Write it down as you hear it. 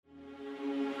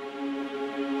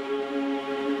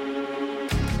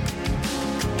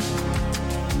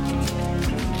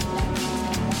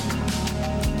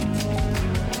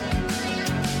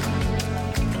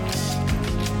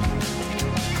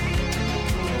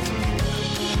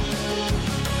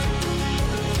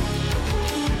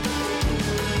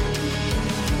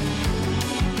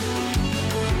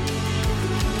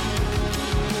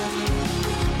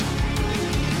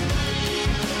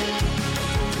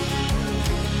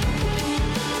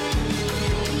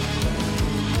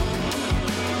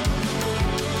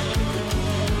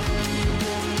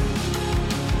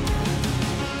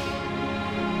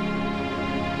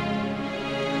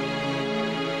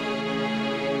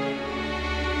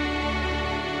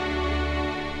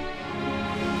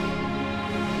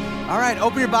All right,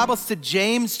 open your Bibles to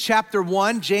James chapter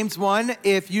 1. James 1,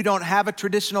 if you don't have a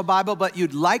traditional Bible but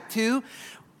you'd like to,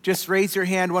 just raise your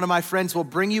hand. One of my friends will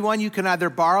bring you one. You can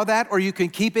either borrow that or you can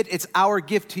keep it. It's our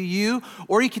gift to you.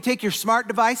 Or you can take your smart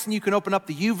device and you can open up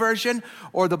the YouVersion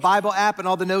or the Bible app, and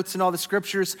all the notes and all the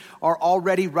scriptures are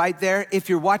already right there. If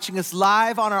you're watching us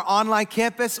live on our online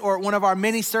campus or at one of our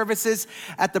mini services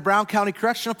at the Brown County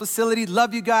Correctional Facility,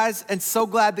 love you guys and so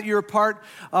glad that you're a part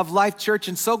of Life Church,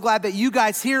 and so glad that you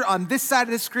guys here on this side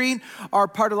of the screen are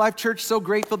part of Life Church. So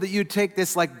grateful that you take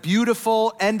this like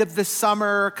beautiful end of the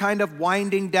summer kind of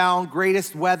winding down,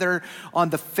 greatest weather on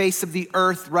the face of the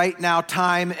earth right now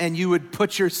time, and you would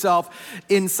put yourself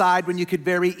inside when you could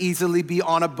very easily be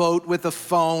on a boat with a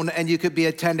phone, and you could be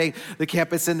attending the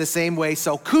campus in the same way.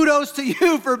 So kudos to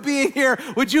you for being here.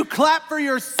 Would you clap for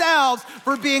yourselves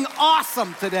for being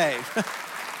awesome today?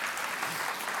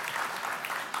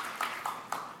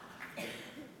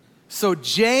 So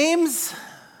James,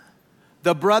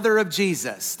 the brother of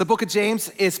Jesus. The book of James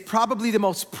is probably the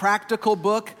most practical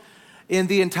book in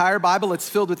the entire Bible. It's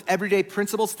filled with everyday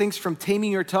principles, things from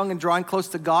taming your tongue and drawing close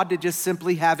to God to just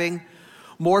simply having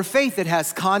more faith. It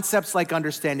has concepts like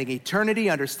understanding eternity,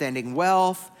 understanding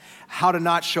wealth, how to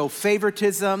not show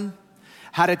favoritism,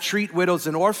 how to treat widows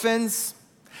and orphans,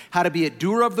 how to be a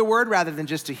doer of the word rather than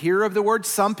just a hearer of the word.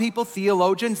 Some people,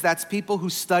 theologians, that's people who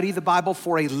study the Bible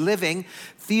for a living.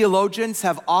 Theologians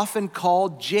have often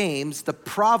called James the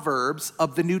Proverbs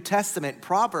of the New Testament.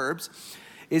 Proverbs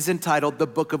is entitled the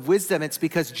Book of Wisdom. It's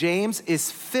because James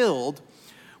is filled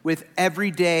with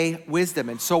everyday wisdom.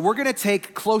 And so we're gonna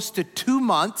take close to 2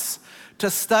 months to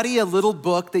study a little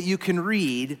book that you can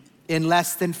read in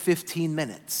less than 15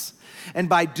 minutes. And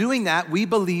by doing that, we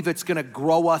believe it's gonna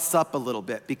grow us up a little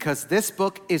bit because this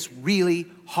book is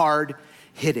really hard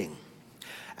hitting.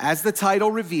 As the title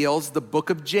reveals, the book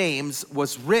of James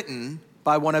was written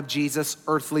by one of Jesus'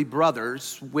 earthly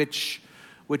brothers, which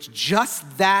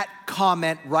just that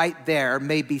comment right there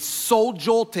may be soul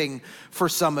jolting for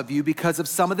some of you because of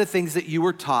some of the things that you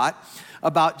were taught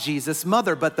about Jesus'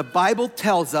 mother. But the Bible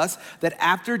tells us that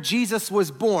after Jesus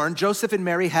was born, Joseph and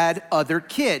Mary had other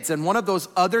kids. And one of those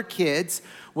other kids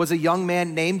was a young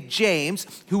man named James,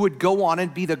 who would go on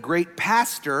and be the great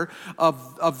pastor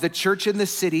of the church in the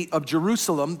city of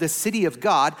Jerusalem, the city of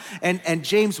God. And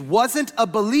James wasn't a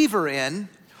believer in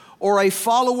or a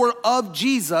follower of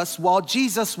Jesus while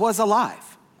Jesus was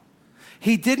alive.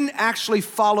 He didn't actually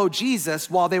follow Jesus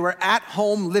while they were at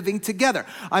home living together.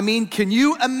 I mean, can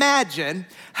you imagine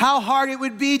how hard it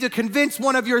would be to convince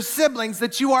one of your siblings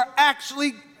that you are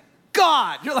actually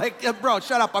God? You're like, yeah, bro,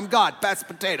 shut up, I'm God, pass the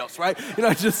potatoes, right? You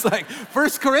know, just like 1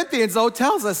 Corinthians, though,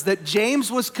 tells us that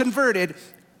James was converted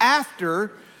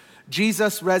after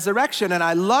Jesus' resurrection. And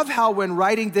I love how when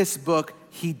writing this book,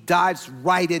 he dives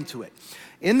right into it.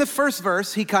 In the first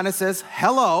verse, he kind of says,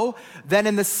 hello. Then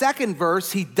in the second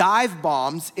verse, he dive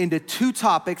bombs into 2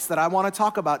 topics that I want to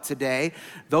talk about today.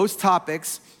 Those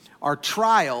topics are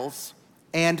trials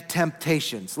and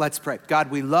temptations. Let's pray. God,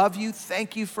 we love you.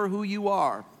 Thank you for who you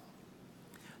are.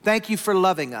 Thank you for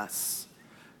loving us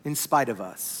in spite of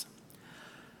us.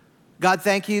 God,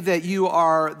 thank you that you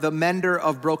are the mender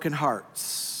of broken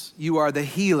hearts. You are the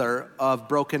healer of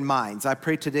broken minds. I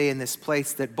pray today in this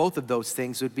place that both of those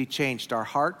things would be changed, our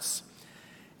hearts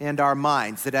and our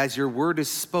minds, that as your word is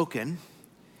spoken,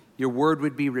 your word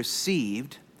would be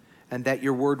received, and that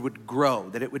your word would grow,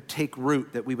 that it would take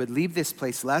root, that we would leave this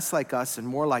place less like us and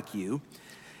more like you.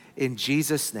 In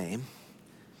Jesus' name,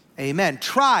 amen.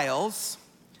 Trials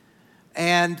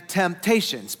and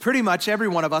temptations. Pretty much every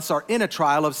one of us are in a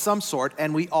trial of some sort,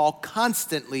 and we all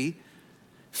constantly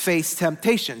face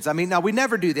temptations. I mean, now we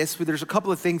never do this. There's a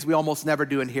couple of things we almost never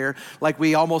do in here. Like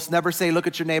we almost never say, look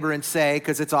at your neighbor and say,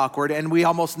 because it's awkward. And we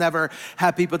almost never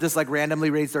have people just like randomly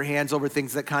raise their hands over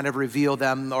things that kind of reveal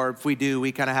them. Or if we do,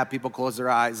 we kind of have people close their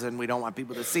eyes and we don't want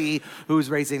people to see who's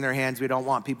raising their hands. We don't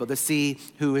want people to see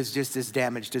who is just as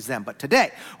damaged as them. But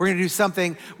today, we're going to do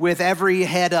something with every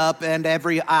head up and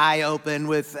every eye open,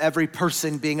 with every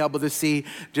person being able to see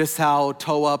just how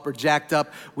toe up or jacked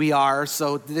up we are.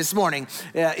 So this morning,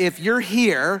 if you're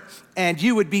here and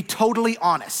you would be totally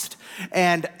honest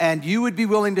and you would be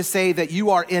willing to say that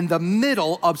you are in the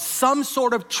middle of some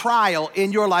sort of trial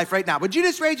in your life right now, would you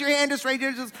just raise your hand, just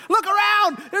look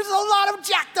around. There's a lot of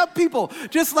jacked up people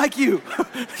just like you.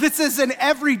 This is an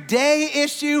everyday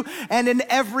issue and an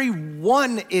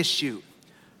everyone issue.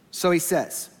 So he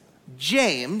says,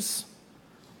 James,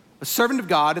 a servant of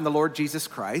God and the Lord Jesus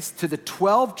Christ, to the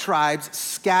 12 tribes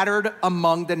scattered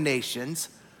among the nations,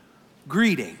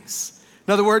 greetings.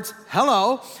 In other words,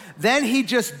 hello. Then he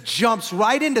just jumps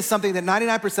right into something that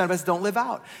 99% of us don't live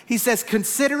out. He says,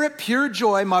 consider it pure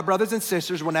joy, my brothers and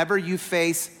sisters, whenever you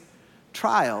face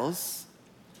trials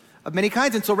of many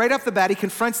kinds. And so right off the bat, he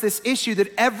confronts this issue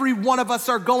that every one of us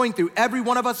are going through, every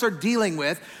one of us are dealing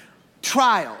with,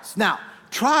 trials. Now,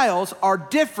 trials are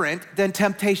different than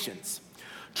temptations.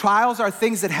 Trials are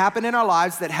things that happen in our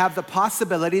lives that have the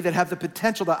possibility, that have the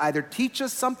potential to either teach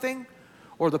us something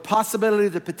or the possibility,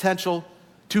 the potential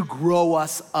to grow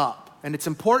us up. And it's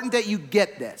important that you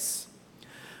get this.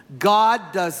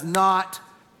 God does not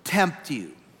tempt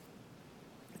you,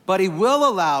 but he will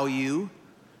allow you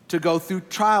to go through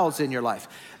trials in your life.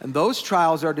 And those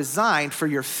trials are designed for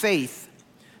your faith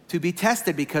to be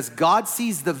tested, because God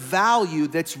sees the value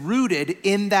that's rooted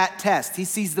in that test. He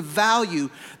sees the value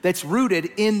that's rooted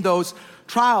in those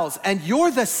trials. And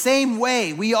you're the same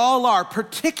way. We all are,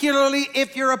 particularly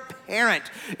if you're a parent.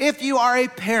 If you are a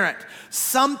parent,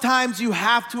 sometimes you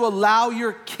have to allow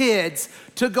your kids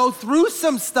to go through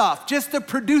some stuff just to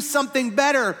produce something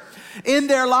better in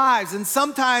their lives. And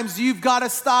sometimes you've got to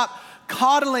stop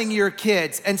coddling your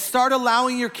kids and start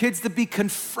allowing your kids to be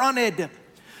confronted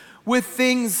with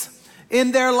things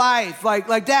in their life.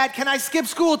 Like, Dad, can I skip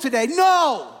school today?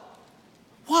 No.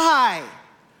 Why?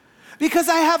 Because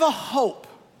I have a hope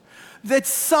that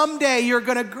someday you're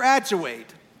gonna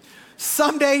graduate.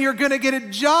 Someday you're gonna get a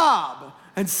job.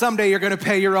 And someday you're gonna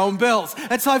pay your own bills.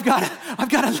 And so I've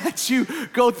gotta let you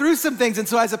go through some things. And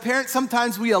so as a parent,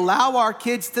 sometimes we allow our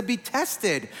kids to be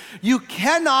tested. You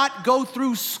cannot go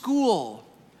through school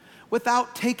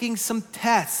without taking some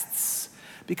tests,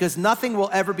 because nothing will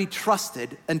ever be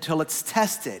trusted until it's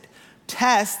tested.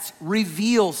 Tests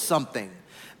reveal something.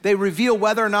 They reveal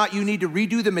whether or not you need to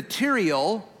redo the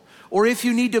material, or if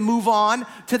you need to move on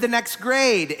to the next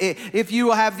grade, if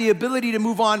you have the ability to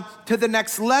move on to the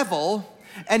next level.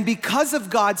 And because of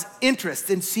God's interest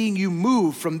in seeing you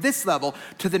move from this level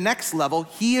to the next level,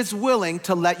 he is willing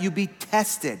to let you be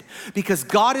tested, because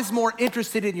God is more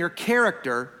interested in your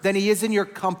character than he is in your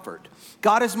comfort.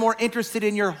 God is more interested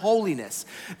in your holiness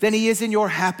than he is in your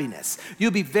happiness. You'll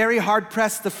be very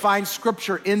hard-pressed to find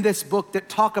scripture in this book that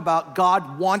talk about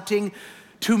God wanting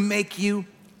to make you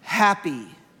happy.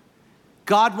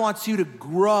 God wants you to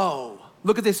grow.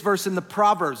 Look at this verse in the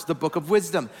Proverbs, the book of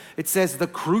wisdom. It says, the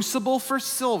crucible for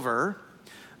silver,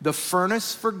 the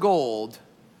furnace for gold,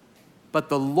 but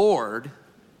the Lord,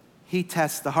 he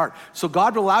tests the heart. So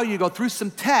God will allow you to go through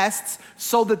some tests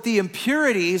so that the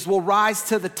impurities will rise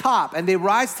to the top. And they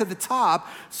rise to the top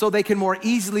so they can more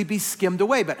easily be skimmed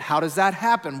away. But how does that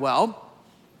happen? Well,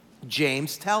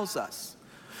 James tells us.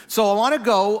 So I want to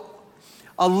go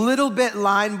a little bit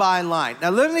line by line.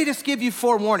 Now let me just give you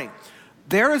forewarning.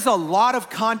 There is a lot of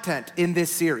content in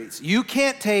this series. You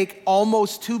can't take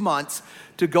almost 2 months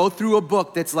to go through a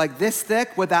book that's like this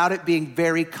thick without it being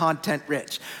very content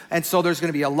rich. And so there's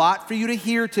gonna be a lot for you to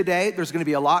hear today. There's gonna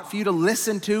be a lot for you to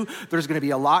listen to. There's gonna be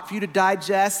a lot for you to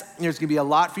digest. There's gonna be a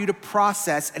lot for you to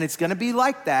process. And it's gonna be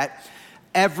like that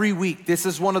every week. This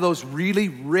is one of those really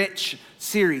rich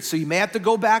series. So you may have to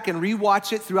go back and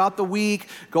rewatch it throughout the week,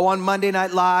 go on Monday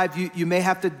Night Live. You may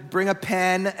have to bring a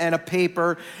pen and a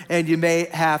paper, and you may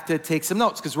have to take some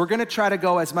notes, because we're gonna try to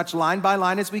go as much line by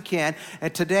line as we can.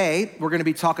 And today, we're gonna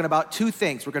be talking about two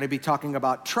things. We're gonna be talking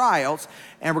about trials,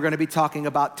 and we're gonna be talking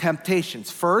about temptations.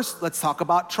 First, let's talk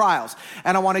about trials.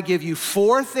 And I wanna give you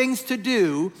 4 things to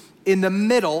do in the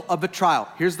middle of a trial.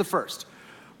 Here's the first.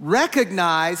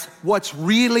 Recognize what's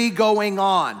really going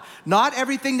on. Not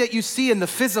everything that you see in the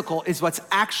physical is what's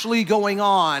actually going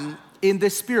on in the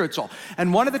spiritual.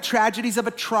 And one of the tragedies of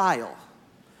a trial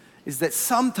is that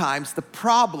sometimes the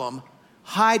problem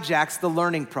hijacks the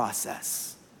learning process.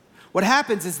 What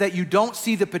happens is that you don't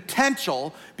see the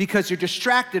potential because you're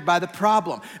distracted by the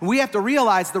problem. And we have to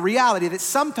realize the reality that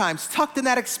sometimes tucked in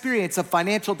that experience of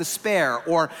financial despair,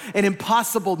 or an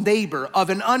impossible neighbor, of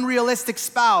an unrealistic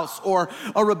spouse, or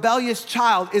a rebellious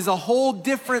child, is a whole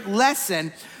different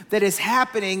lesson that is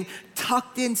happening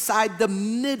tucked inside the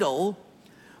middle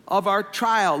of our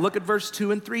trial. Look at verse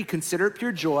 2 and 3. Consider it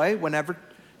pure joy whenever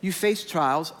you face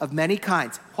trials of many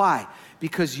kinds. Why?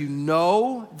 Because you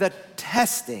know the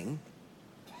testing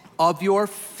of your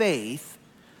faith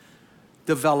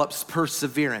develops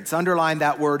perseverance. Underline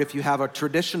that word if you have a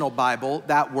traditional Bible,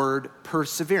 that word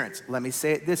perseverance. Let me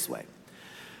say it this way.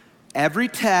 Every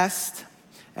test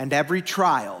and every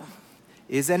trial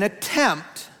is an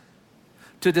attempt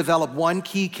to develop one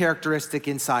key characteristic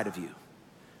inside of you: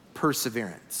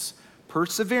 perseverance.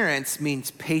 Perseverance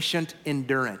means patient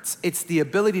endurance. It's the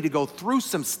ability to go through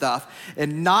some stuff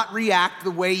and not react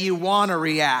the way you want to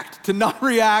react, to not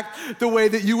react the way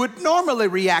that you would normally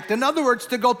react. In other words,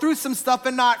 to go through some stuff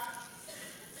and not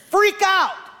freak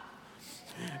out.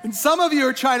 And some of you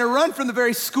are trying to run from the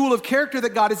very school of character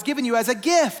that God has given you as a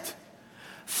gift.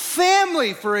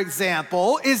 Family, for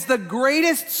example, is the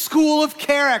greatest school of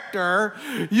character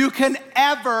you can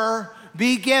ever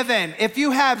be given. If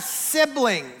you have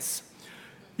siblings,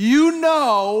 you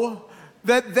know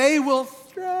that they will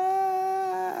stretch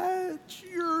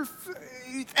your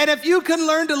faith. And if you can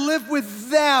learn to live with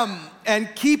them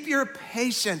and keep your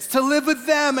patience, to live with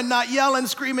them and not yell and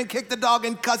scream and kick the dog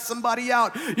and cuss somebody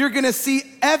out, you're gonna see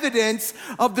evidence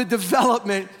of the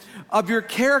development of your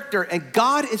character. And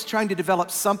God is trying to develop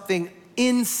something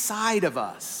inside of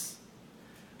us.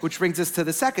 Which brings us to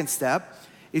the second step,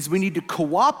 is we need to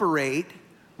cooperate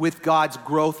with God's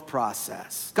growth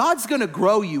process. God's gonna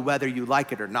grow you whether you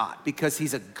like it or not, because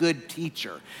he's a good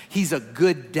teacher. He's a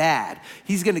good dad.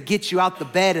 He's gonna get you out the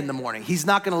bed in the morning. He's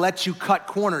not gonna let you cut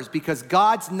corners, because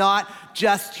God's not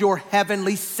just your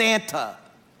heavenly Santa.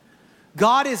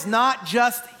 God is not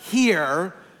just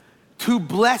here to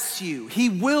bless you. He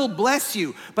will bless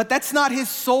you, but that's not his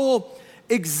sole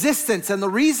existence. And the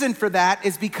reason for that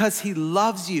is because he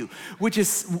loves you, which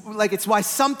is like, it's why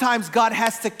sometimes God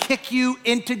has to kick you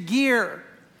into gear.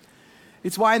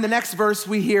 It's why in the next verse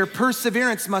we hear,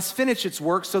 perseverance must finish its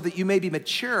work so that you may be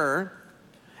mature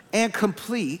and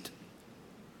complete,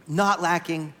 not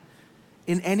lacking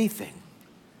in anything.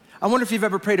 I wonder if you've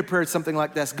ever prayed a prayer something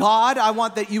like this. God, I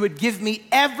want that you would give me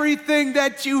everything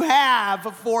that you have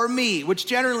for me, which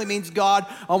generally means, God,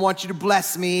 I want you to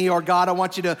bless me, or God, I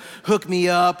want you to hook me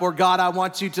up, or God, I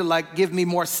want you to give me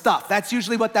more stuff. That's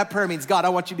usually what that prayer means. God, I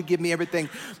want you to give me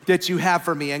everything that you have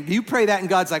for me. And you pray that and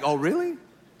God's like, oh, really?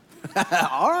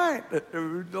 All right,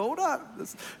 hold on.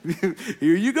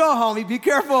 Here you go, homie. Be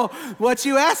careful what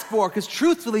you ask for, because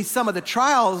truthfully, some of the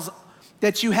trials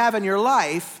that you have in your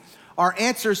life are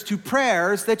answers to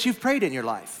prayers that you've prayed in your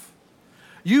life.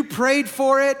 You prayed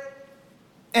for it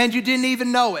and you didn't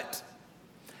even know it.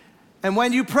 And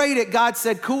when you prayed it, God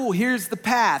said, cool, here's the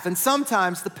path. And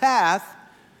sometimes the path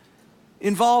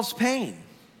involves pain.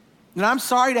 And I'm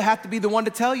sorry to have to be the one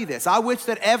to tell you this. I wish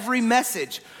that every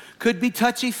message could be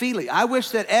touchy-feely. I wish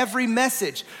that every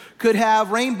message could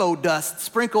have rainbow dust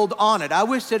sprinkled on it. I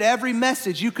wish that every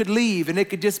message you could leave and it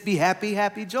could just be happy,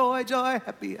 happy, joy, joy,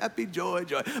 happy, happy, joy,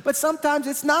 joy. But sometimes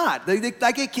it's not.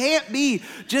 Like it can't be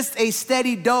just a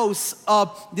steady dose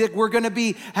of that we're gonna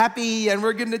be happy and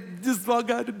we're gonna just, oh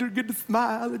God, we're gonna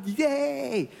smile and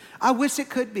yay. I wish it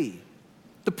could be.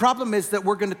 The problem is that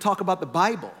we're gonna talk about the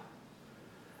Bible.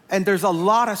 And there's a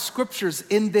lot of scriptures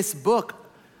in this book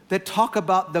that talk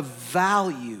about the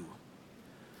value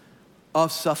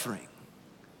of suffering.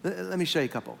 Let me show you a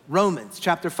couple. Romans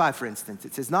chapter 5, for instance,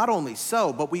 it says, not only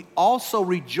so, but we also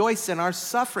rejoice in our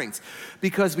sufferings,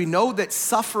 because we know that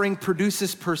suffering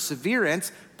produces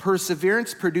perseverance,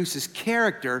 perseverance produces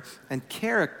character, and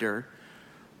character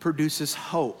produces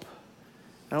hope.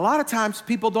 And a lot of times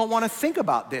people don't want to think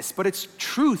about this, but it's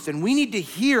truth, and we need to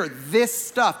hear this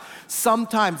stuff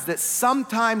sometimes, that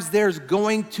sometimes there's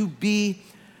going to be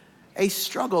a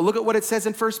struggle. Look at what it says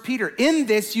in 1 Peter. In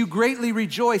this you greatly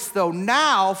rejoice, though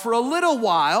now for a little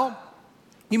while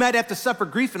you might have to suffer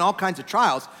grief in all kinds of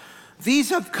trials.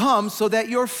 These have come so that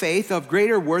your faith, of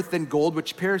greater worth than gold,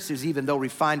 which perishes even though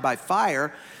refined by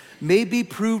fire, may be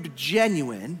proved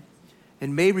genuine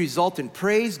and may result in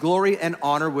praise, glory, and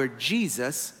honor where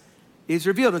Jesus is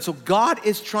revealed. And so God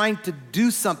is trying to do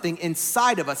something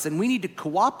inside of us, and we need to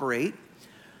cooperate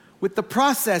with the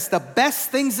process. The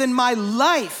best things in my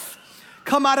life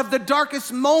come out of the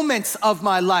darkest moments of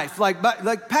my life. Like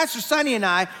Pastor Sonny and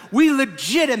I, we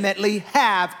legitimately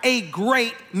have a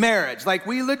great marriage. Like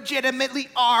we legitimately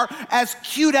are as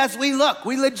cute as we look.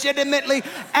 We legitimately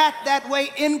act that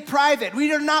way in private.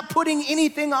 We are not putting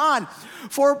anything on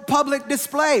for public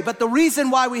display. But the reason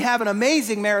why we have an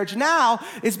amazing marriage now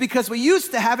is because we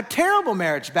used to have a terrible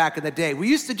marriage back in the day. We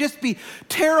used to just be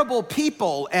terrible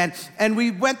people, and we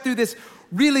went through this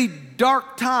really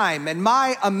dark time, and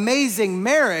my amazing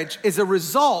marriage is a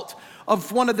result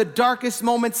of one of the darkest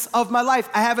moments of my life.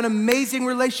 I have an amazing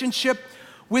relationship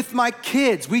with my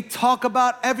kids. We talk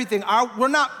about everything. We're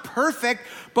not perfect,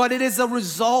 but it is a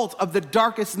result of the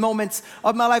darkest moments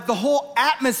of my life. The whole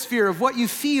atmosphere of what you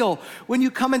feel when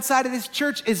you come inside of this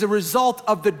church is a result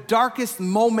of the darkest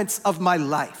moments of my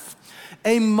life.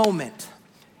 A moment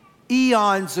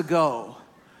eons ago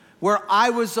where I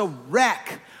was a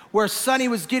wreck, where Sonny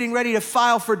was getting ready to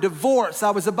file for divorce.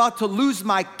 I was about to lose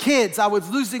my kids. I was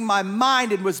losing my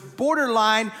mind and was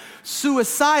borderline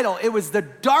suicidal. It was the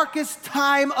darkest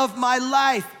time of my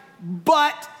life,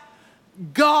 but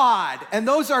God. And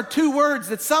those are two words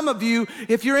that some of you,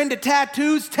 if you're into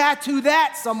tattoos, tattoo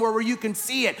that somewhere where you can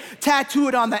see it. Tattoo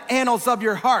it on the annals of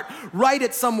your heart. Write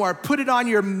it somewhere. Put it on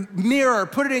your mirror.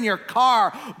 Put it in your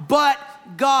car. But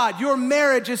God, your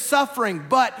marriage is suffering.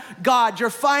 But God, your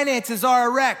finances are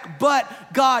a wreck.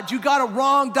 But God, you got a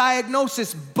wrong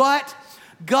diagnosis. But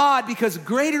God, because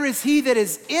greater is he that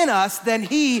is in us than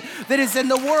he that is in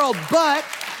the world. But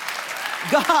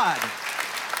God.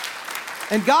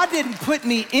 And God didn't put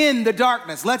me in the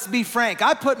darkness. Let's be frank.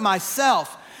 I put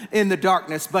myself in the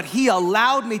darkness, but he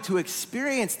allowed me to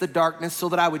experience the darkness so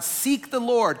that I would seek the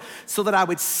Lord, so that I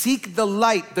would seek the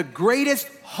light. The greatest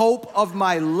hope of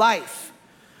my life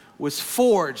was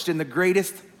forged in the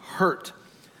greatest hurt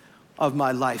of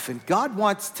my life. And God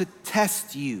wants to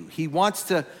test you. He wants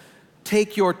to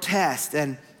take your test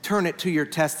and turn it to your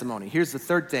testimony. Here's the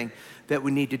third thing that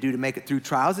we need to do to make it through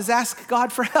trials is ask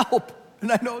God for help.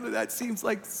 And I know that seems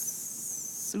like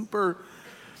super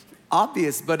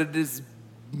obvious, but it is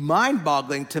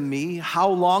mind-boggling to me how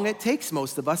long it takes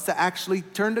most of us to actually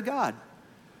turn to God.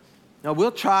 Now,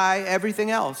 we'll try everything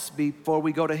else before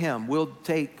we go to him. We'll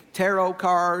take tarot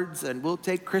cards and we'll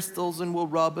take crystals and we'll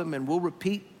rub them and we'll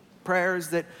repeat prayers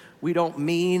that we don't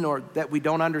mean or that we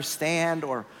don't understand,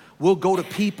 or we'll go to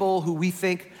people who we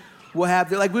think will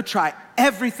have, we'll try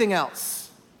everything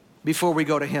else before we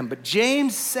go to him. But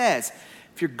James says,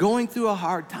 if you're going through a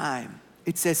hard time,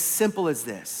 it's as simple as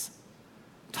this.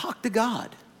 Talk to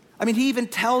God. I mean, he even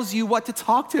tells you what to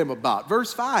talk to him about.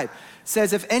 Verse 5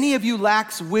 says, if any of you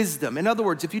lacks wisdom, in other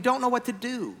words, if you don't know what to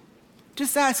do,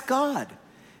 just ask God.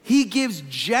 He gives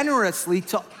generously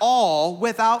to all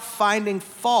without finding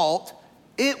fault.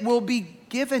 It will be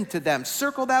given to them.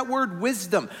 Circle that word,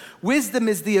 wisdom. Wisdom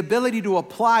is the ability to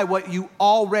apply what you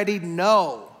already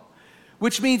know.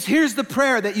 Which means here's the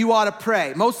prayer that you ought to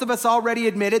pray. Most of us already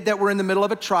admitted that we're in the middle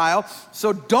of a trial.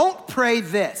 So don't pray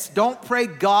this. Don't pray,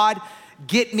 God,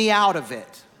 get me out of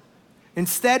it.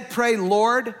 Instead, pray,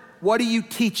 Lord, what are you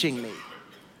teaching me?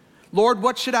 Lord,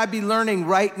 what should I be learning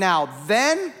right now?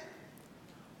 Then,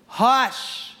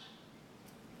 hush.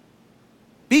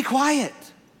 Be quiet.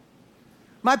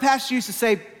 My pastor used to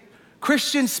say,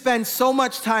 Christians spend so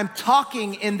much time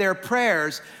talking in their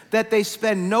prayers that they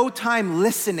spend no time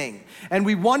listening. And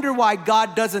we wonder why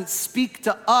God doesn't speak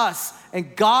to us.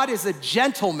 And God is a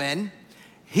gentleman.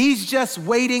 He's just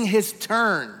waiting his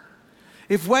turn.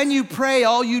 If when you pray,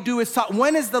 all you do is talk,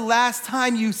 when is the last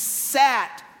time you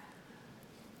sat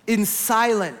in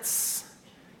silence?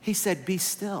 He said, be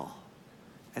still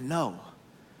and know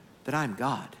that I'm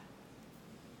God.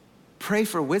 Pray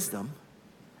for wisdom.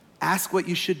 Ask what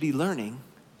you should be learning.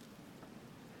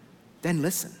 Then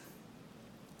listen.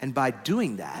 And by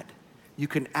doing that, you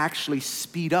can actually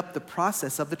speed up the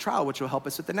process of the trial, which will help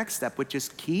us with the next step, which is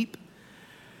keep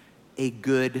a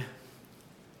good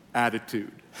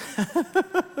attitude.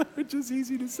 Which is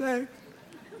easy to say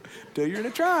until you're in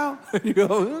a trial. You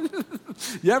go,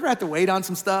 you ever have to wait on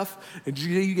some stuff and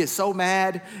you get so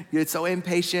mad, you get so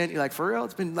impatient, you're like, for real?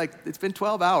 It's been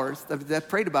 12 hours. I've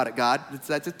prayed about it, God.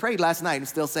 I just prayed last night and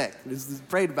still sick. Just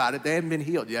prayed about it. They haven't been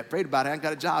healed yet. Prayed about it. I haven't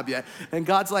got a job yet. And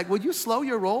God's like, will you slow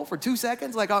your roll for 2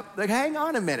 seconds? Like hang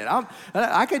on a minute.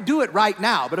 I could do it right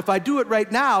now, but if I do it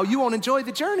right now, you won't enjoy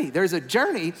the journey. There's a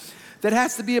journey that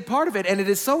has to be a part of it. And it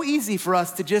is so easy for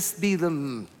us to just be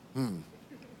the,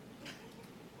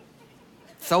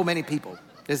 So many people,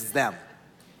 this is them.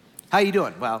 How you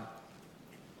doing? Well,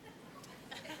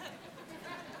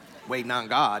 waiting on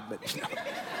God, but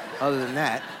other than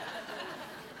that,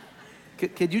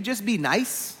 could you just be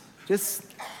nice? Just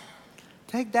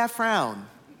take that frown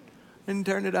and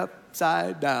turn it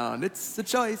upside down. It's a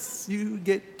choice you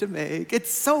get to make.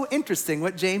 It's so interesting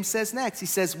what James says next. He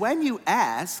says, when you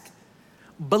ask,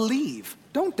 believe,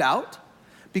 don't doubt.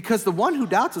 Because the one who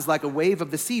doubts is like a wave of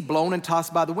the sea blown and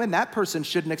tossed by the wind. That person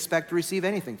shouldn't expect to receive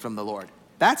anything from the Lord.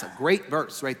 That's a great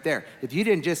verse right there. If you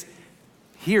didn't just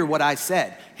hear what I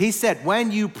said. He said,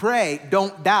 when you pray,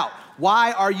 don't doubt.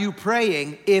 Why are you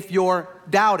praying if you're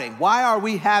doubting? Why are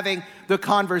we having the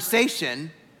conversation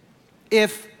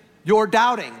if you're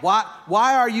doubting? Why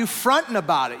are you fronting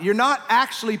about it? You're not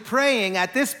actually praying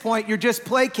at this point. You're just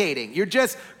placating. You're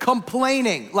just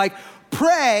complaining. Like,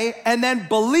 pray and then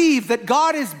believe that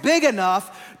God is big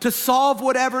enough to solve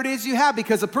whatever it is you have.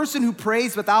 Because a person who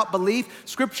prays without belief,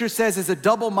 Scripture says, is a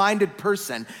double-minded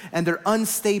person, and they're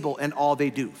unstable in all they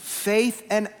do. Faith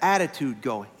and attitude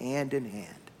go hand in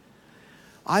hand.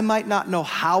 I might not know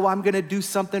how I'm gonna do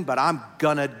something, but I'm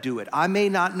gonna do it. I may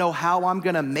not know how I'm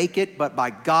gonna make it, but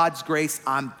by God's grace,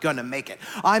 I'm gonna make it.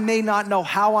 I may not know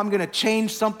how I'm gonna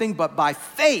change something, but by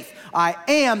faith, I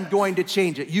am going to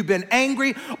change it. You've been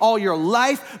angry all your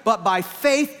life, but by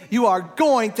faith, you are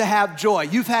going to have joy.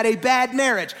 You've had a bad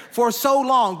marriage for so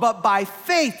long, but by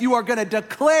faith, you are gonna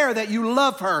declare that you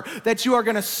love her, that you are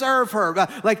gonna serve her,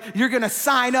 like you're gonna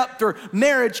sign up for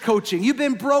marriage coaching. You've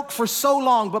been broke for so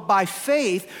long, but by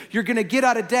faith, you're gonna get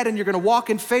out of debt and you're gonna walk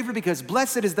in favor, because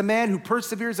blessed is the man who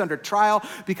perseveres under trial,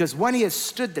 because when he has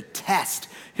stood the test,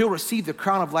 he'll receive the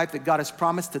crown of life that God has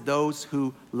promised to those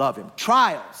who love him.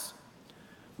 Trials,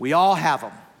 we all have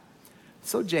them.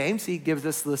 So James, he gives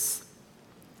us this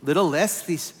little list,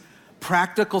 these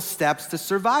practical steps to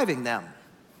surviving them.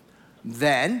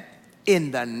 Then,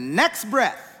 in the next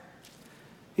breath,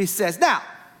 he says, now,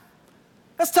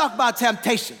 let's talk about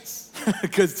temptations,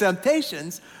 because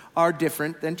temptations are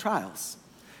different than trials.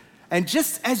 And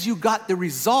just as you got the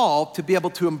resolve to be able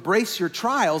to embrace your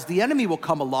trials, the enemy will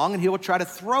come along and he will try to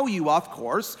throw you off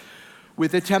course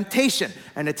with a temptation.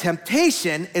 And a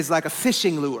temptation is like a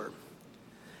fishing lure.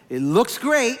 It looks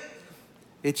great,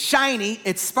 it's shiny,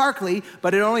 it's sparkly,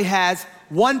 but it only has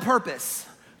one purpose: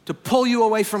 to pull you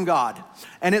away from God.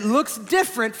 And it looks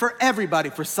different for everybody.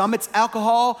 For some it's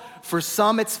alcohol, for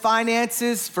some it's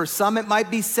finances, for some it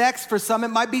might be sex, for some it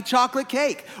might be chocolate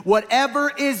cake.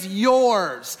 Whatever is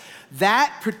yours,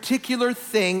 that particular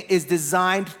thing is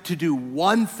designed to do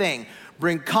one thing: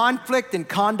 bring conflict and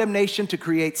condemnation, to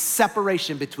create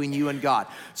separation between you and God.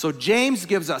 So James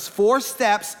gives us 4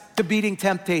 steps to beating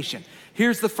temptation.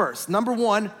 Here's the first. Number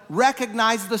 1,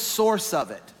 recognize the source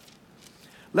of it.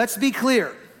 Let's be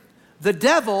clear. The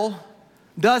devil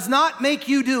does not make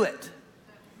you do it.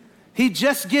 He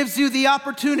just gives you the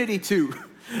opportunity to.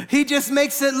 He just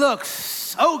makes it look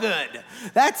so good.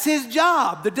 That's his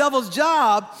job. The devil's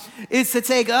job is to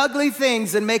take ugly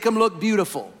things and make them look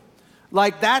beautiful.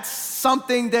 Like that's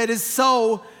something that is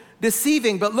so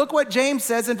deceiving. But look what James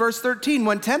says in verse 13.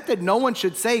 When tempted, no one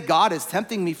should say, God is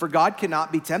tempting me, for God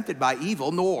cannot be tempted by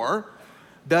evil, nor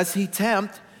does he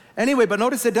tempt anyway. But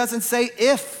notice it doesn't say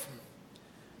if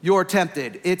you're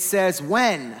tempted. It says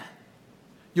when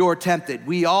you're tempted.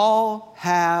 We all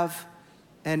have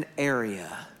an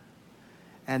area.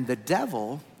 And the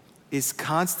devil is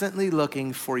constantly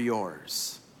looking for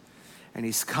yours. And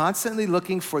he's constantly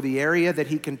looking for the area that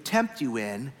he can tempt you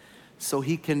in, so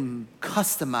he can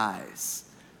customize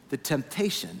the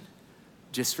temptation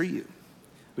just for you.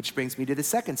 Which brings me to the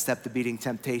second step to beating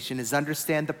temptation, is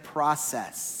understand the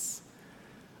process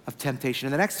of temptation.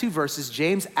 In the next 2 verses,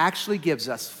 James actually gives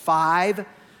us 5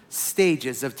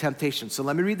 stages of temptation. So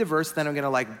let me read the verse, then I'm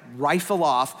gonna rifle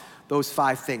off those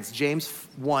 5 things. James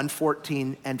 1,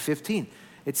 14 and 15.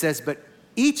 It says, but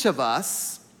each of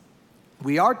us,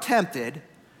 we are tempted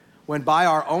when by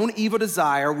our own evil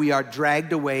desire we are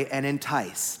dragged away and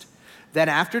enticed. Then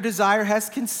after desire has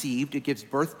conceived, it gives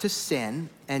birth to sin,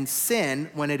 and sin,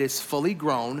 when it is fully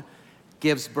grown,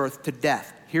 gives birth to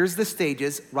death. Here's the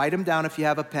stages. Write them down if you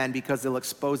have a pen, because they'll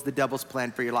expose the devil's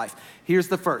plan for your life. Here's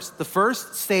the first. The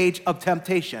first stage of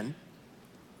temptation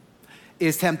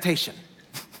is temptation.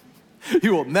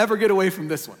 You will never get away from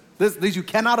this one. You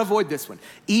cannot avoid this one.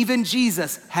 Even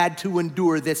Jesus had to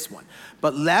endure this one.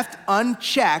 But left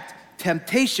unchecked,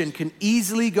 temptation can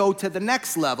easily go to the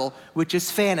next level, which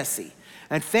is fantasy.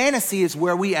 And fantasy is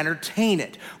where we entertain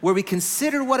it, where we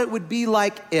consider what it would be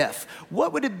like if.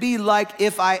 What would it be like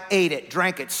if I ate it,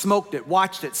 drank it, smoked it,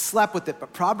 watched it, slept with it?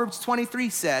 But Proverbs 23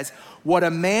 says, what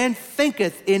a man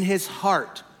thinketh in his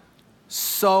heart,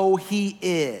 so he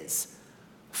is.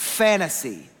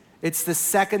 Fantasy. It's the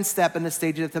second step in the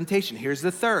stage of temptation. Here's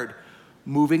the third,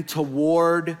 moving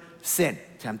toward sin.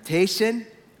 Temptation,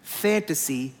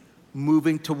 fantasy,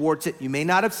 moving towards it. You may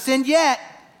not have sinned yet,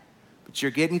 but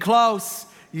you're getting close.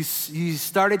 You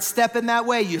started stepping that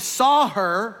way. You saw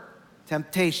her,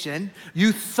 temptation.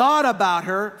 You thought about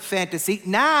her, fantasy.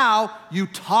 Now you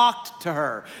talked to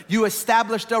her. You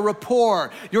established a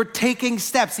rapport. You're taking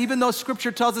steps, even though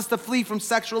scripture tells us to flee from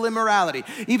sexual immorality,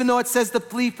 even though it says to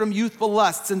flee from youthful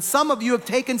lusts. And some of you have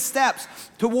taken steps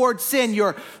towards sin.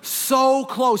 You're so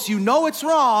close. You know it's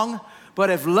wrong, but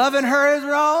if loving her is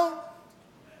wrong,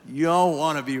 you don't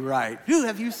want to be right. Ooh,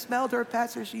 have you smelled her,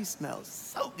 Pastor? She smells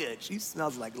so good. She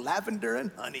smells like lavender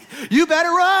and honey. You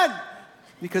better run.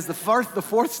 Because the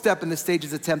fourth step in the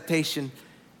stages of temptation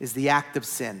is the act of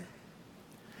sin.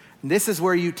 And this is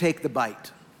where you take the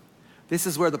bite. This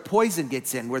is where the poison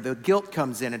gets in, where the guilt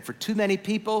comes in. And for too many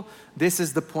people, this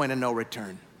is the point of no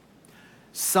return.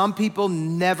 Some people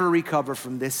never recover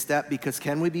from this step because,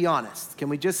 can we be honest? Can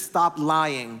we just stop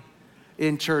lying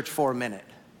in church for a minute.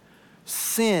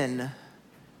 Sin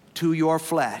to your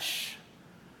flesh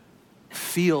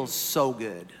feels so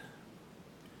good.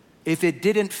 If it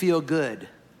didn't feel good,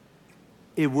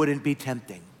 it wouldn't be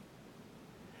tempting.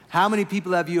 How many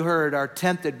people have you heard are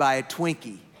tempted by a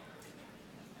Twinkie?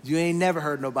 You ain't never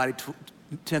heard nobody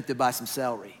tempted by some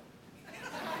celery.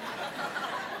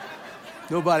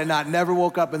 Nobody never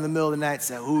woke up in the middle of the night and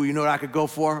said, ooh, you know what I could go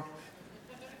for?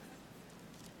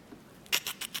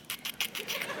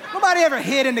 Nobody ever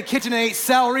hid in the kitchen and ate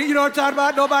celery. You know what I'm talking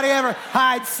about? Nobody ever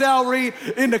hides celery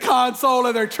in the console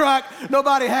of their truck.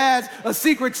 Nobody has a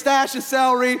secret stash of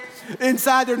celery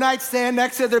inside their nightstand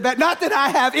next to their bed. Not that I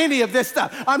have any of this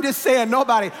stuff. I'm just saying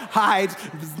nobody hides,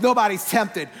 nobody's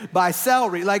tempted by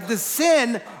celery. Like, the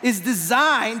sin is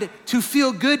designed to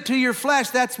feel good to your flesh.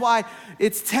 That's why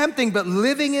it's tempting, but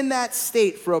living in that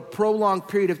state for a prolonged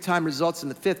period of time results in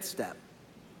the fifth step,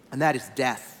 and that is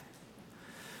death.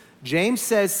 James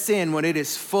says sin, when it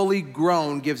is fully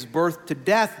grown, gives birth to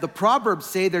death. The Proverbs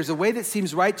say there's a way that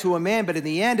seems right to a man, but in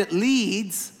the end it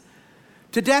leads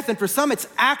to death. And for some, it's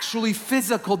actually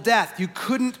physical death. You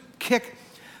couldn't kick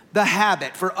the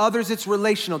habit. For others, it's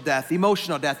relational death,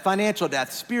 emotional death, financial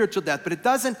death, spiritual death, but it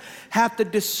doesn't have to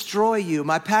destroy you.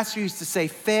 My pastor used to say,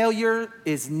 failure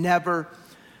is never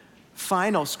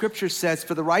final. Scripture says,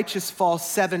 for the righteous fall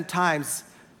 7 times,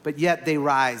 but yet they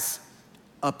rise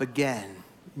up again.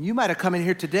 You might have come in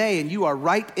here today and you are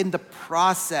right in the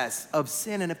process of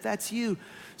sin. And if that's you,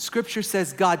 Scripture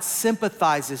says God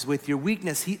sympathizes with your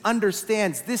weakness. He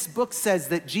understands. This book says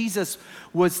that Jesus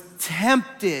was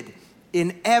tempted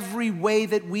in every way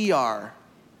that we are,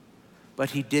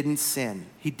 but he didn't sin.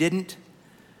 He didn't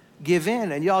give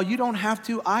in. And y'all, you don't have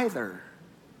to either.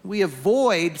 We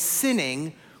avoid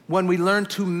sinning when we learn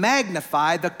to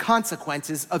magnify the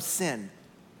consequences of sin.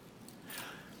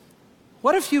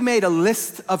 What if you made a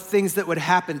list of things that would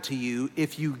happen to you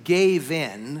if you gave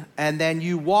in and then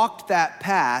you walked that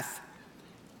path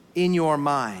in your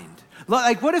mind?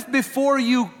 Like, what if before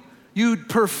you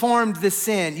performed the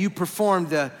sin, you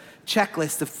performed the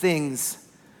checklist of things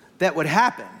that would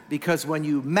happen? Because when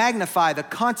you magnify the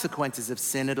consequences of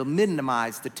sin, it'll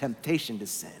minimize the temptation to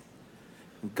sin.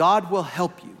 And God will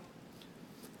help you.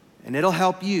 And it'll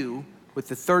help you with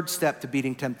the third step to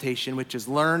beating temptation, which is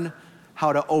learn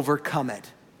how to overcome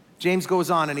it. James goes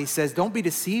on and he says, don't be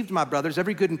deceived, my brothers.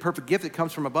 Every good and perfect gift that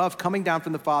comes from above, coming down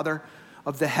from the Father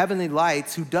of the heavenly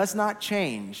lights, who does not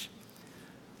change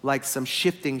like some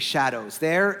shifting shadows.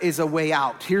 There is a way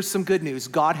out. Here's some good news.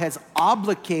 God has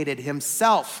obligated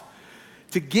himself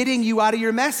to getting you out of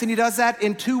your mess, and he does that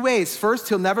in 2 ways. First,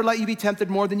 he'll never let you be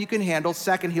tempted more than you can handle.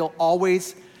 Second, he'll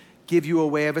always give you a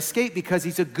way of escape because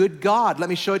he's a good God. Let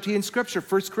me show it to you in Scripture.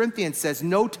 1 Corinthians says,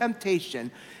 no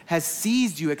temptation has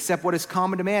seized you except what is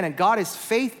common to man, and God is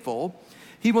faithful.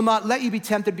 He will not let you be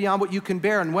tempted beyond what you can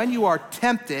bear, and when you are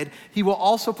tempted, he will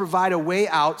also provide a way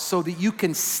out so that you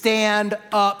can stand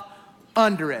up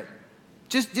under it.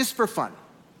 Just for fun,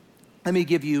 let me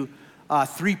give you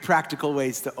 3 practical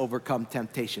ways to overcome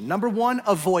temptation. Number 1,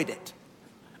 avoid it.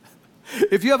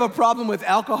 If you have a problem with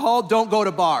alcohol, don't go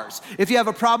to bars. If you have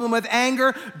a problem with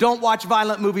anger, don't watch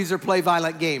violent movies or play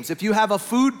violent games. If you have a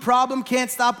food problem, can't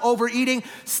stop overeating,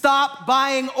 stop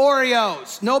buying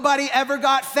Oreos. Nobody ever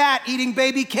got fat eating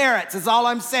baby carrots, is all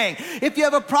I'm saying. If you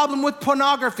have a problem with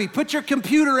pornography, put your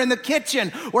computer in the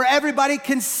kitchen where everybody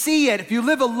can see it. If you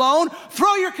live alone,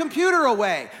 throw your computer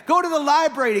away. Go to the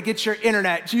library to get your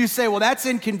internet. You say, well, that's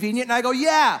inconvenient. And I go,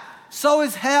 yeah, so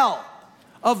is hell.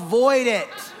 Avoid it.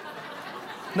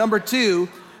 Number 2,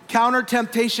 counter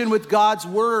temptation with God's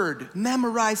word.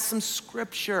 Memorize some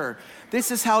scripture. This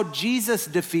is how Jesus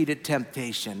defeated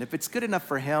temptation. If it's good enough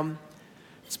for him,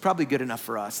 it's probably good enough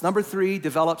for us. Number 3,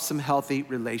 develop some healthy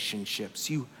relationships.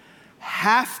 You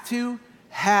have to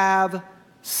have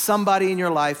somebody in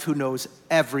your life who knows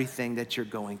everything that you're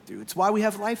going through. It's why we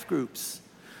have life groups.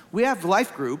 We have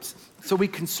life groups so we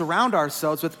can surround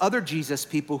ourselves with other Jesus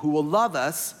people who will love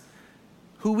us,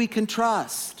 who we can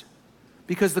trust.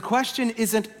 Because the question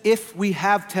isn't if we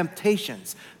have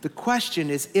temptations. The question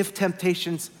is if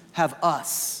temptations have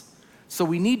us. So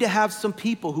we need to have some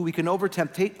people who we can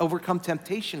overcome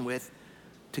temptation with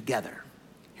together.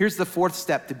 Here's the 4th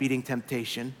step to beating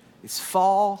temptation, is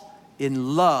fall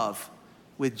in love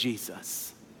with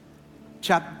Jesus.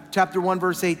 Chapter 1,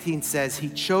 verse 18 says, he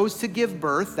chose to give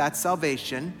birth, that's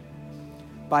salvation,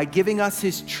 by giving us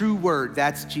his true word,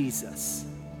 that's Jesus.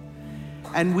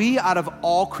 And we, out of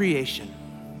all creation,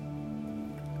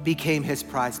 became his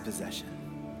prized possession.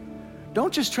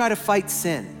 Don't just try to fight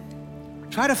sin.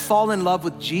 Try to fall in love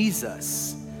with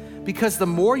Jesus, because the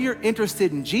more you're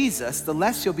interested in Jesus, the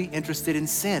less you'll be interested in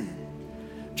sin.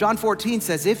 John 14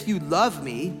 says, if you love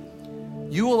me,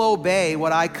 you will obey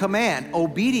what I command.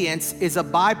 Obedience is a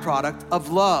byproduct of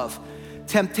love.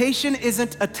 Temptation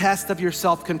isn't a test of your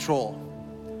self-control.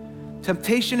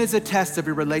 Temptation is a test of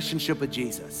your relationship with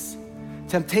Jesus.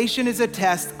 Temptation is a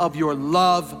test of your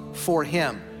love for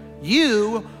him.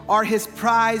 You are his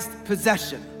prized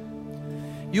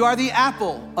possession. You are the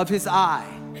apple of his eye.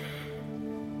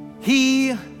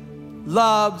 He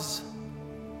loves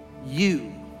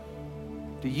you.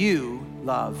 Do you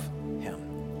love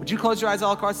him? Would you close your eyes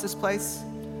all across this place?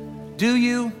 Do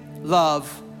you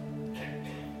love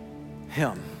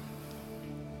him?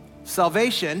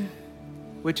 Salvation,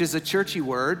 which is a churchy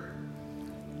word,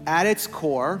 at its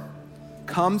core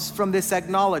comes from this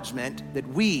acknowledgement that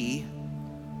we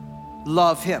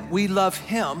love him. We love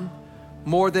him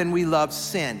more than we love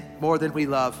sin, more than we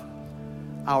love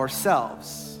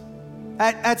ourselves.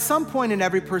 At some point in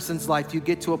every person's life, you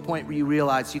get to a point where you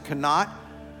realize you cannot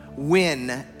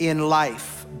win in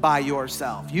life by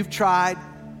yourself. You've tried,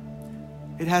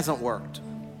 it hasn't worked.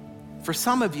 For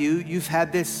some of you, you've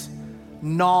had this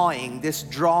gnawing, this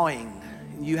drawing.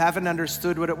 You haven't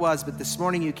understood what it was, but this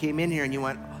morning you came in here and you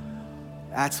went,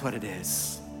 that's what it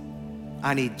is.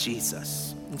 I need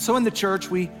Jesus. And so in the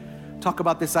church, we talk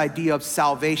about this idea of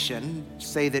salvation,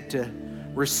 say that to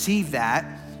receive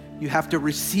that, you have to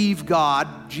receive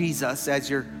God, Jesus, as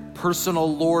your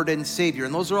personal Lord and Savior.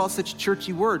 And those are all such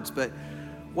churchy words, but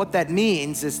what that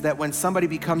means is that when somebody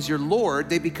becomes your Lord,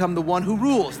 they become the one who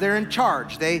rules. They're in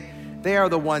charge. They are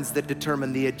the ones that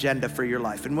determine the agenda for your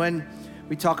life. And when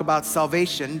we talk about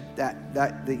salvation,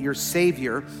 that your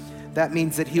Savior, that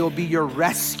means that he'll be your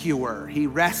rescuer. He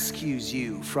rescues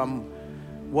you from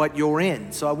what you're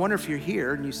in. So I wonder if you're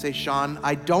here and you say, Sean,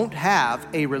 I don't have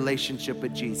a relationship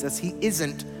with Jesus. He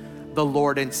isn't the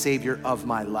Lord and Savior of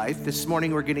my life. This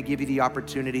morning, we're gonna give you the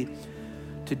opportunity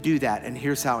to do that. And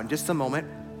here's how. In just a moment,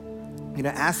 I'm gonna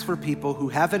ask for people who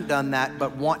haven't done that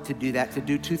but want to do that to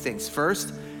do two things.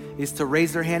 First is to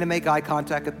raise their hand and make eye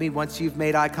contact with me. Once you've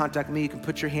made eye contact with me, you can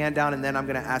put your hand down, and then I'm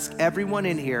gonna ask everyone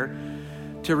in here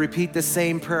to repeat the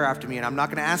same prayer after me. And I'm not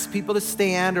gonna ask people to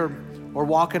stand or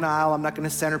walk an aisle. I'm not gonna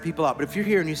center people out. But if you're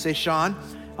here and you say, Sean,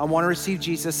 I wanna receive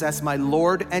Jesus as my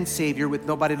Lord and Savior with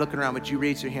nobody looking around, would you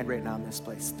raise your hand right now in this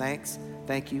place? Thanks,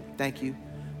 thank you, thank you,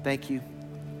 thank you,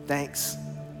 thanks,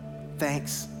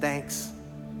 thanks, thanks,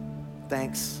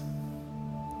 thanks.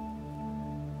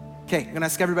 Okay, I'm gonna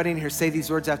ask everybody in here, say these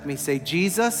words after me. Say,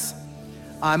 Jesus,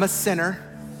 I'm a sinner,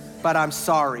 but I'm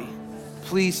sorry.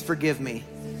 Please forgive me.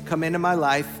 Come into my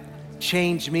life,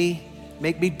 change me,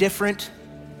 make me different,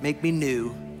 make me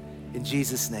new. In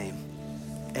Jesus' name,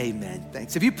 amen.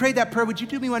 Thanks. If you prayed that prayer, would you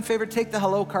do me one favor? Take the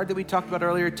hello card that we talked about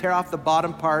earlier, tear off the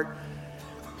bottom part,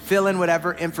 fill in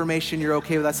whatever information you're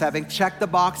okay with us having. Check the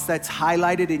box that's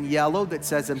highlighted in yellow that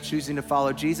says I'm choosing to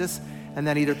follow Jesus, and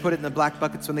then either put it in the black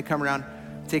buckets when they come around,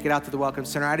 take it out to the Welcome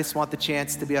Center. I just want the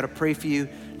chance to be able to pray for you,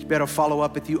 to be able to follow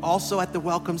up with you. Also at the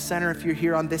Welcome Center, if you're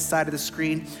here on this side of the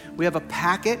screen, we have a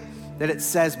packet that it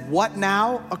says, What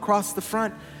Now? Across the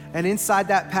front. And inside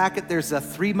that packet, there's a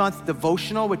 3-month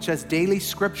devotional, which has daily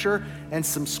scripture and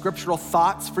some scriptural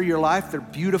thoughts for your life. They're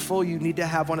beautiful. You need to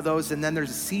have one of those. And then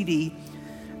there's a CD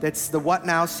that's the What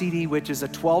Now CD, which is a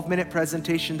 12-minute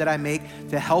presentation that I make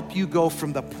to help you go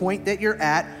from the point that you're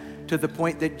at to the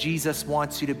point that Jesus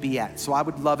wants you to be at. So I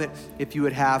would love it if you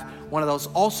would have one of those.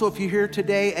 Also, if you're here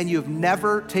today and you've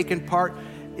never taken part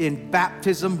in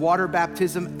baptism, water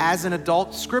baptism as an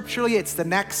adult, scripturally, it's the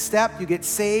next step. You get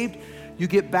saved, you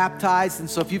get baptized. And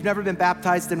so if you've never been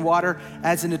baptized in water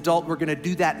as an adult, we're gonna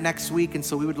do that next week. And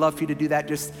so we would love for you to do that.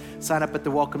 Just sign up at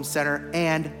the Welcome Center.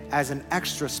 And as an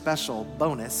extra special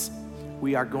bonus,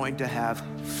 we are going to have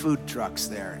food trucks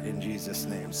there in Jesus'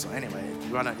 name. So anyway, if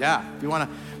you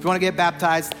wanna get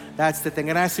baptized, that's the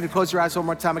thing. And I ask you to close your eyes one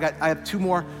more time. I have 2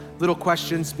 more little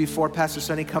questions before Pastor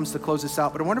Sonny comes to close us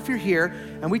out. But I wonder if you're here,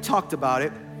 and we talked about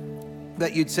it,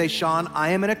 that you'd say, Sean, I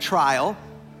am in a trial,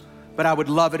 but I would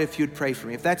love it if you'd pray for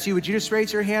me. If that's you, would you just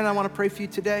raise your hand? I wanna pray for you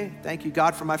today. Thank you,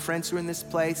 God, for my friends who are in this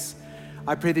place.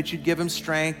 I pray that you'd give them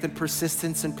strength and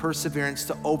persistence and perseverance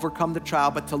to overcome the trial,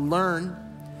 but to learn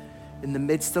in the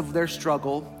midst of their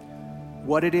struggle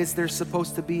what it is they're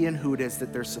supposed to be and who it is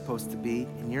that they're supposed to be.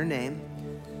 In your name,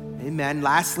 amen.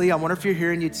 Lastly, I wonder if you're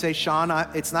here and you'd say, Sean,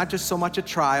 it's not just so much a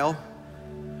trial,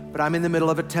 but I'm in the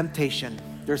middle of a temptation.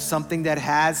 There's something that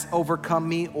has overcome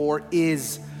me or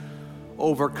is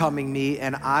overcoming me,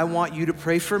 and I want you to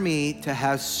pray for me to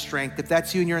have strength. If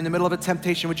that's you and you're in the middle of a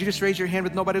temptation, would you just raise your hand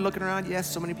with nobody looking around? Yes,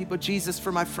 so many people. Jesus,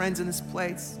 for my friends in this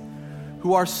place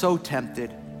who are so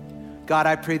tempted, God,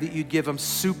 I pray that you'd give them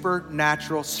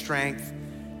supernatural strength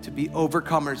to be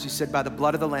overcomers, you said, by the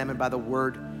blood of the Lamb and by the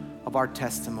word of our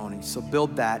testimony. So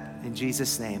build that in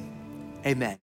Jesus' name. Amen.